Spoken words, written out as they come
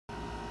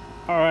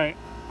All right,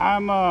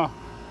 I'm gonna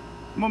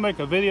make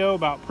a video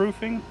about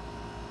proofing.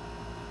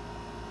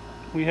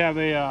 We have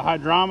a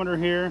hydrometer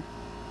here.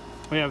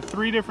 We have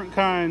 3 different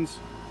kinds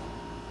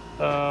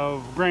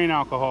of grain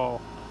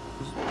alcohol.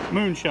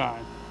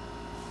 Moonshine.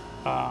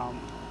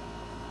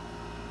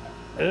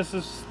 This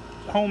is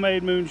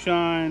homemade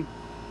moonshine.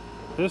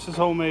 This is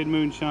homemade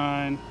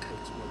moonshine.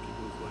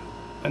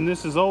 And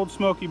this is Old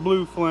Smoky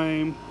Blue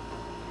Flame.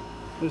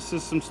 This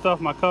is some stuff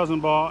my cousin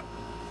bought.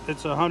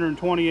 It's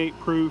 128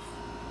 proof.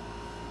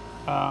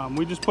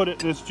 We just put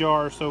it in this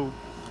jar so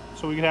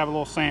we could have a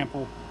little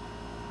sample.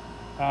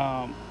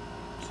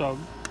 So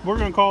we're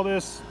gonna call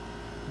this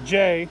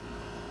J,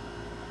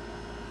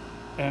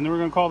 and then we're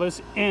gonna call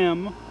this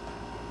M.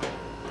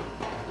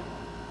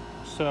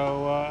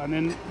 So and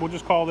then we'll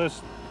just call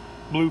this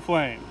Blue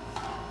Flame.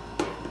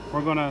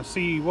 We're gonna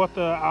see what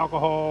the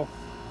alcohol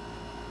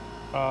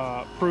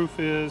proof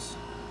is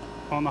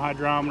on the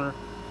hydrometer.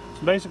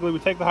 So basically, we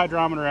take the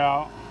hydrometer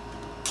out.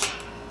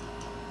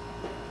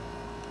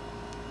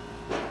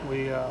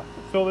 We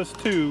fill this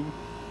tube.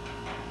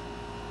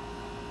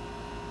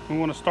 We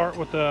want to start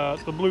with the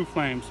Blue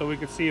Flame so we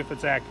can see if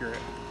it's accurate.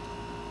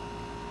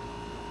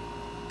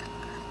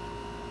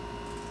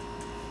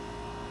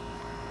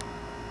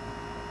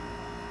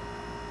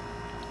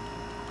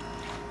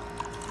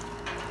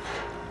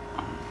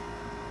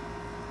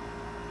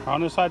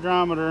 On this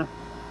hydrometer,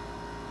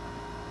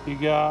 you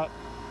got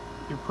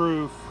your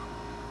proof.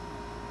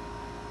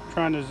 I'm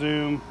trying to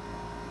zoom.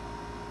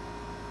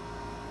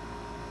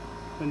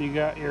 Then you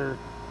got your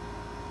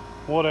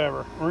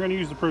whatever. We're going to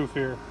use the proof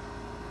here.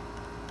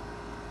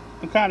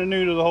 I'm kind of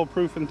new to the whole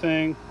proofing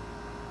thing.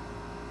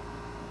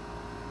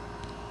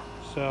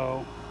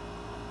 So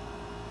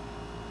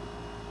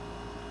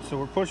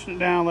we're pushing it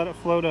down, let it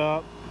float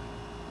up.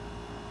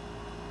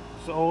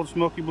 It's the Old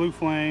Smoky Blue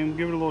Flame.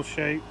 Give it a little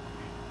shake.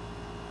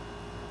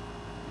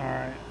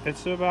 Alright,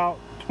 it's about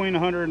between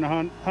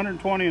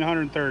 120 and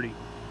 130.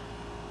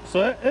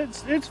 So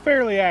it's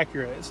fairly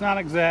accurate. It's not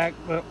exact,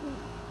 but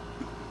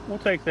we'll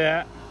take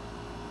that.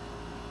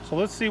 So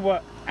let's see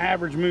what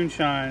average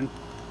moonshine,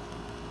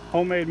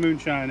 homemade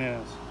moonshine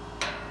is.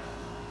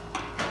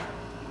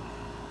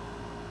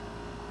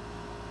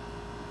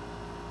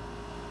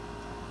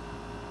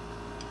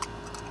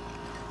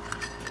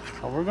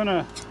 So we're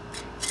gonna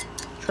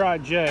try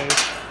J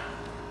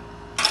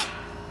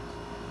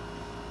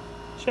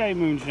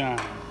Moonshine.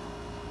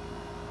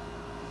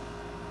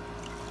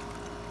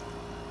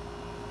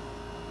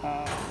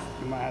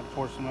 You might have to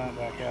pour some of that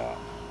back out.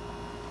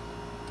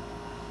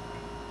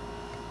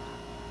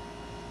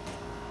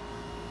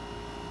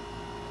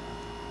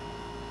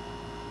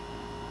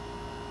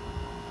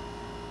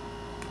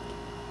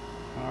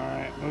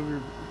 Alright, move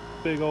your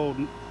big old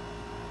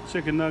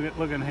chicken nugget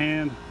looking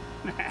hand.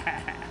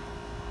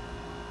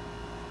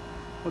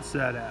 What's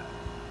that at?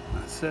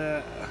 That's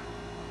at...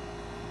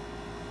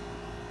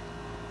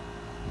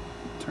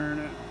 Turn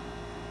it.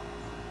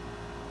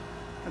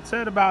 That's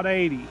at about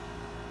 80.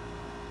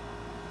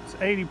 It's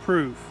 80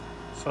 proof.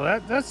 So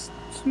that's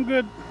some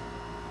good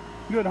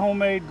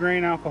homemade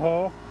grain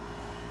alcohol.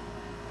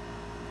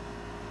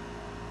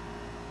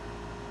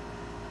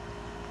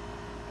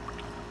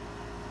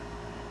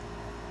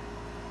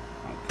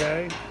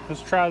 Okay,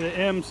 let's try the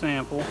M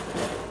sample.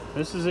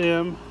 This is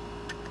M.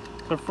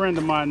 A friend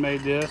of mine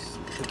made this.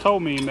 He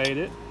told me he made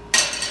it.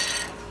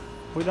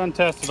 We done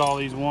tested all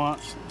these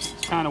once.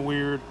 It's kind of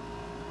weird.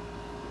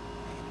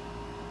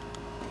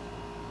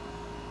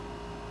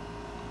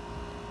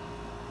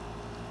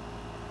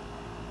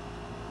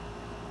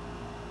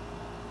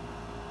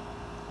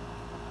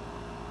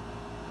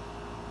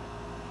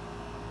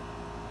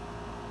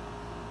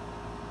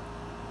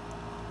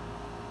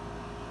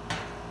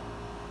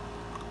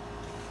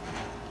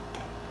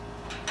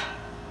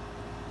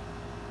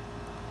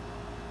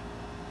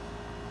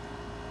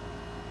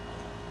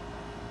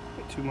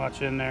 Too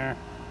much in there.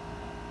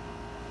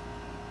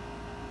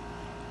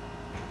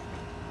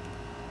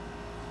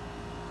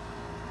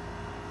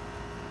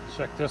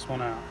 Check this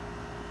one out.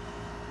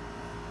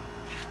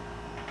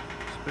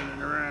 Spin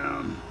it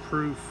around.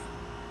 Proof.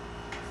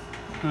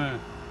 Huh.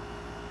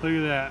 Look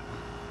at that.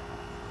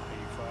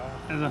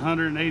 85. It's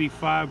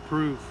 185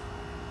 proof.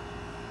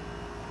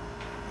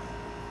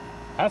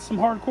 That's some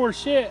hardcore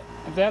shit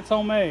if that's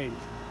homemade.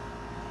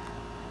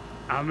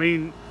 I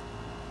mean,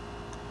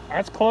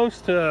 that's close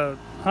to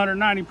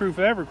 190 proof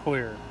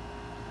Everclear.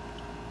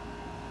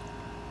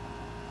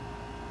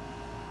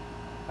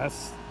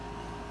 That's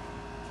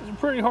a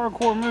pretty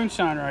hardcore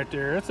moonshine right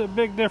there. It's a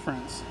big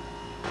difference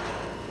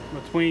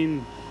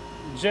between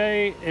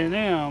J and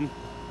M,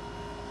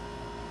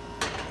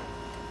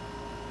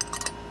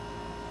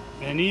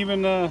 and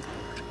even the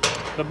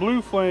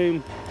Blue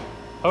Flame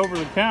over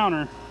the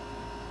counter.